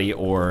Cricket's Body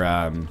or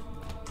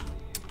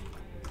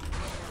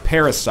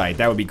Parasite,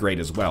 that would be great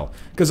as well.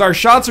 Because our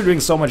shots are doing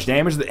so much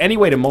damage that any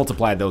way to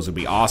multiply those would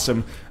be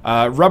awesome.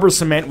 Rubber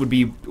Cement would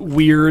be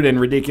weird and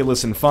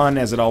ridiculous and fun,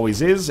 as it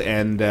always is,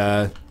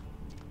 and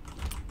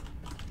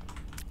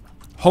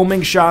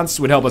homing shots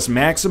would help us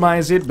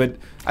maximize it, but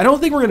I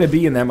don't think we're going to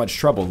be in that much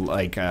trouble,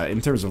 like,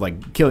 in terms of,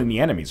 like, killing the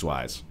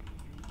enemies-wise.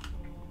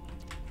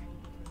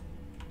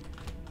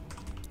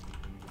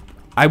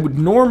 I would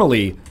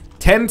normally,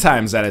 10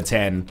 times out of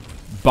 10,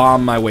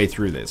 bomb my way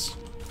through this.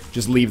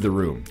 Just leave the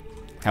room.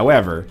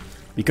 However,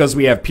 because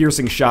we have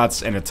piercing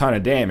shots and a ton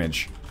of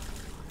damage,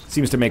 it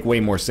seems to make way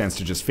more sense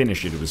to just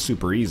finish it. It was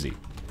super easy.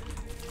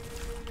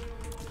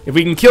 If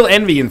we can kill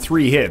Envy in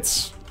 3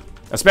 hits,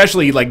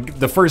 especially like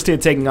the first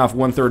hit taking off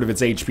 1/3 of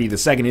its HP, the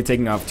second hit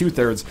taking off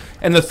 2/3,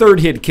 and the third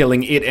hit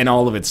killing it and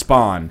all of its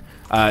spawn,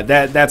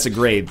 that's a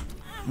great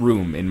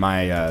room in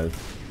my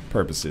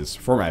purposes.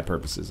 For my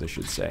purposes, I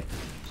should say.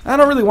 I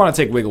don't really want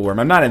to take Wiggle Worm.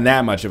 I'm not in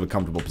that much of a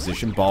comfortable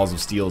position. Balls of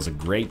Steel is a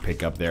great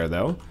pickup there,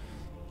 though.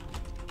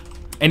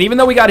 And even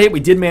though we got hit, we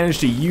did manage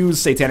to use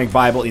Satanic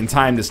Bible in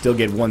time to still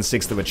get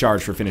 1/6 of a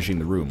charge for finishing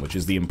the room, which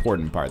is the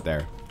important part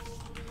there.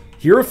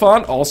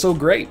 Hierophant, also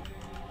great.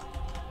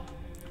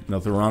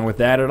 Nothing wrong with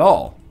that at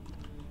all.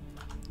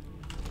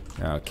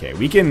 Okay,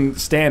 we can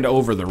stand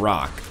over the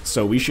rock,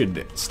 so we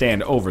should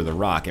stand over the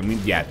rock. And we,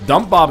 yeah,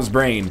 dump Bob's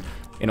Brain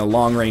in a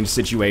long-range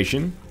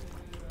situation.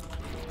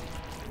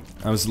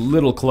 I was a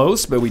little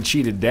close, but we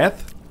cheated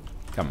death.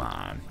 Come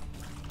on.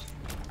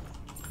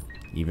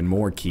 Even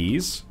more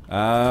keys.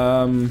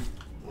 We'll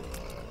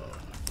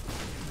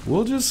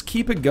just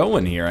keep it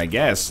going here, I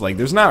guess. Like,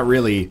 there's not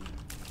really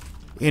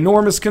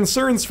enormous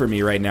concerns for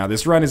me right now.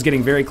 This run is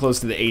getting very close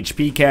to the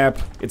HP cap.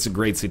 It's a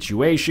great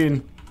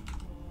situation.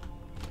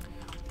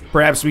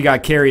 Perhaps we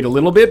got carried a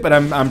little bit, but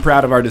I'm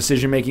proud of our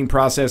decision-making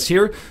process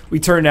here. We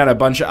turned out a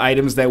bunch of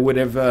items that would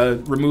have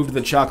removed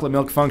the chocolate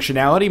milk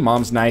functionality,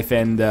 Mom's Knife,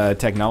 and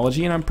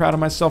technology, and I'm proud of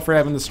myself for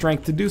having the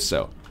strength to do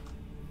so.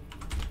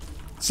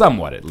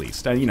 Somewhat, at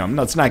least. You know,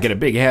 let's not get a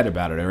big head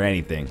about it or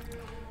anything.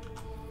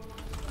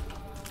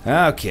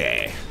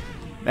 Okay.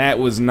 That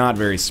was not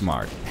very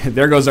smart.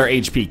 There goes our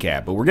HP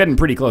cap, but we're getting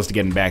pretty close to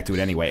getting back to it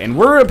anyway. And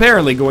we're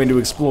apparently going to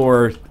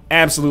explore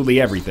absolutely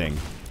everything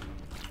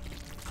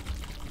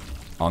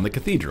on the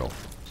cathedral.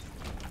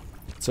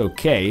 It's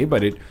okay,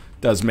 but it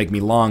does make me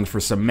long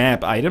for some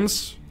map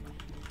items.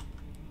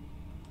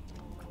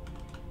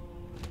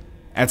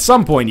 At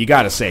some point, you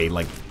gotta say,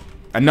 like,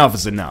 enough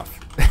is enough.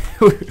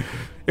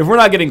 If we're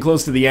not getting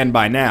close to the end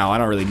by now, I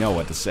don't really know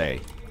what to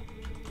say.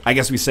 I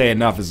guess we say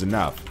enough is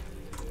enough.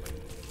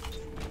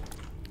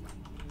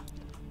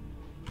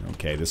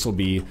 Okay, this will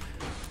be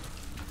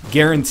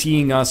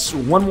guaranteeing us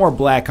one more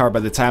black heart by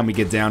the time we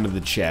get down to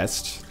the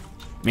chest.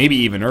 Maybe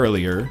even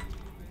earlier.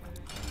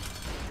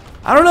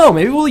 I don't know,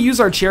 maybe we'll use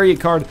our Chariot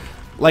card.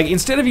 Like,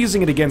 instead of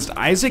using it against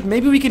Isaac,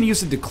 maybe we can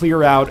use it to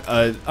clear out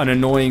an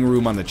annoying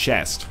room on the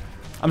chest.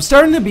 I'm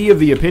starting to be of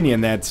the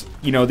opinion that,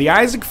 you know, the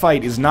Isaac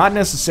fight is not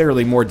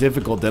necessarily more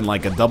difficult than,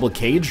 like, a double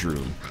cage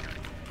room.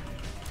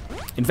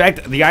 In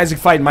fact, the Isaac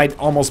fight might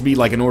almost be,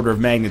 like, an order of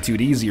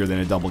magnitude easier than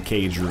a double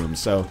cage room,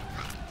 so,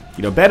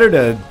 you know, better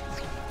to,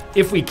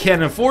 if we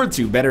can afford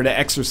to, better to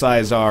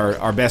exercise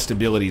our best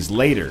abilities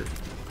later.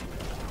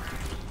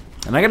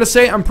 And I gotta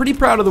say, I'm pretty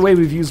proud of the way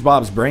we've used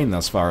Bob's Brain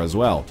thus far as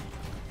well.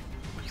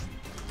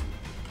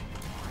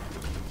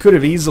 Could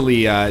have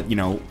easily, you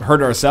know,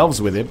 hurt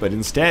ourselves with it, but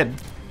instead,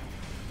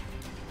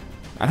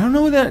 I don't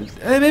know that,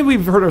 maybe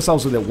we've hurt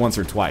ourselves with it once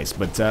or twice,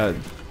 but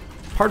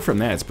apart from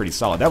that, it's pretty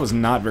solid. That was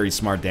not very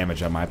smart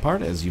damage on my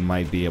part, as you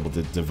might be able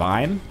to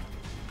divine.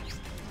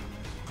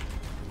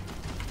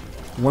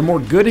 One more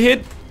good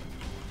hit?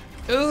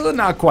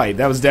 Not quite.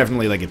 That was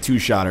definitely like a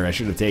 2-shotter I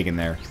should have taken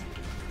there.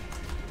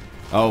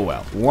 Oh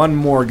well, one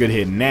more good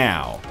hit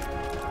now.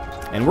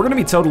 And we're gonna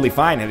be totally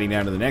fine heading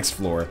down to the next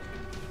floor.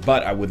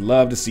 But I would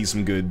love to see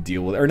some good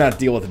deal with, or not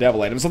deal with the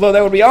devil items, although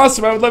that would be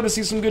awesome. I would love to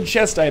see some good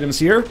chest items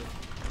here.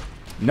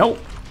 Nope.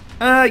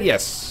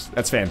 Yes,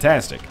 that's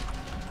fantastic.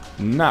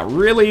 Not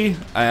really,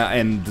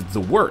 and the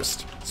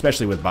worst,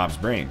 especially with Bob's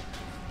Brain.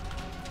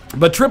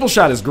 But triple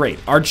shot is great.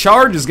 Our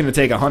charge is gonna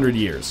take 100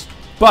 years.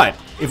 But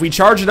if we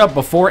charge it up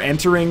before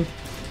entering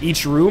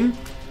each room,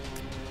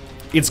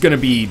 it's gonna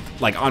be,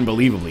 like,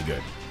 unbelievably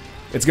good.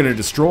 It's gonna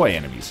destroy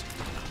enemies.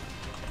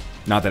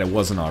 Not that it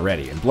wasn't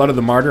already. And Blood of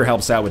the Martyr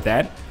helps out with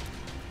that.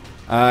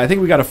 I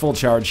think we got a full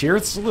charge here.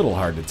 It's a little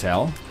hard to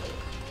tell.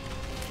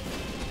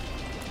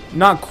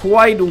 Not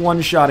quite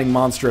one-shotting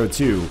Monstro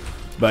 2,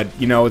 but,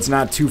 you know, it's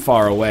not too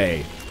far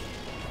away.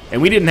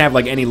 And we didn't have,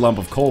 like, any lump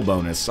of coal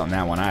bonus on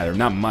that one either.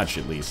 Not much,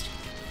 at least.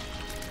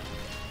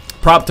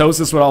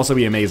 Proptosis would also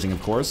be amazing,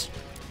 of course.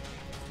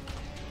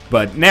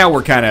 But now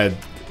we're kind of,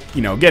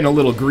 you know, getting a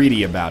little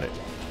greedy about it.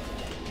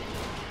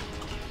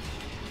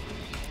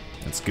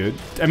 That's good.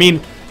 I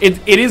mean,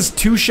 it is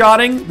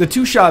two-shotting. The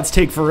two-shots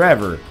take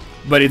forever,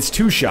 but it's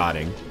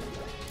two-shotting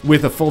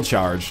with a full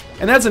charge.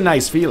 And that's a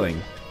nice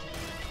feeling.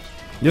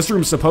 This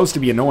room's supposed to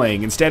be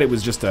annoying. Instead, it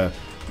was just a,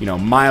 you know,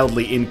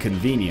 mildly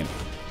inconvenient.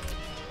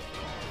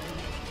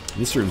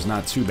 This room's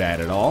not too bad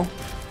at all,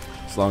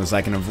 as long as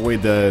I can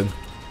avoid the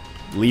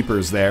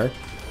leapers there.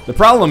 The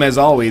problem, as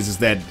always, is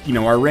that, you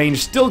know, our range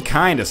still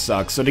kind of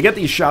sucks. So to get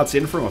these shots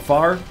in from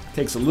afar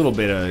takes a little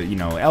bit of, you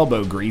know,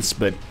 elbow grease.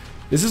 But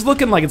this is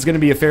looking like it's going to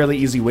be a fairly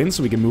easy win,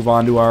 so we can move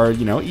on to our,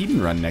 you know,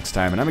 Eden run next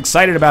time. And I'm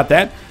excited about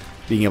that,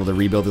 being able to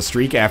rebuild the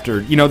streak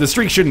after, you know, the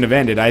streak shouldn't have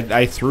ended.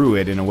 I threw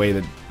it in a way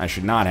that I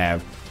should not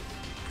have.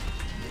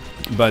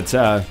 But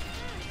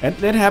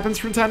it happens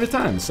from time to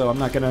time, so I'm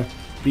not going to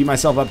beat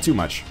myself up too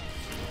much.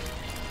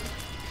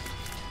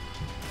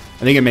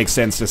 I think it makes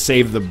sense to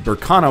save the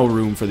Burkano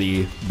room for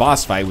the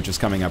boss fight, which is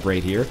coming up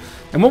right here.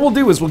 And what we'll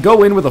do is we'll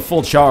go in with a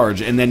full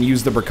charge and then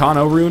use the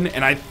Burkano rune,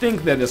 and I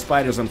think that the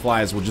spiders and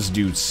flies will just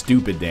do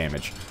stupid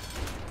damage.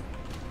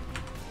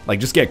 Like,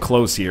 just get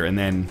close here and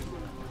then...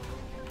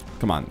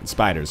 Come on,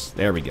 spiders.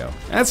 There we go.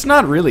 That's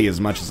not really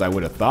as much as I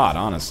would have thought,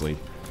 honestly.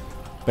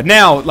 But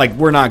now, like,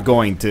 we're not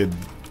going to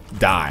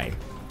die.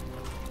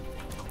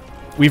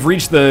 We've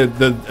reached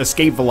the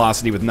escape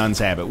velocity with Nun's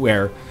Habit,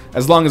 where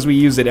as long as we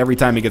use it every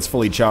time it gets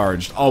fully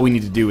charged, all we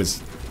need to do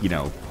is, you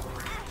know,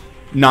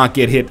 not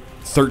get hit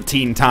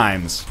 13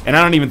 times. And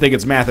I don't even think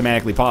it's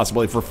mathematically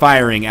possible if we're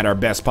firing at our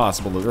best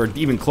possible, or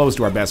even close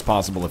to our best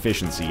possible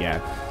efficiency,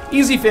 yeah.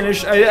 Easy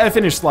finish. I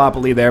finished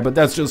sloppily there, but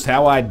that's just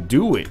how I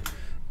do it.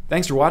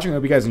 Thanks for watching. I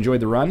hope you guys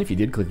enjoyed the run. If you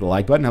did, click the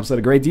like button. Helps out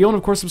a great deal. And,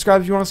 of course,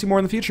 subscribe if you want to see more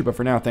in the future. But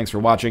for now, thanks for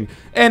watching,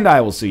 and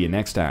I will see you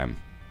next time.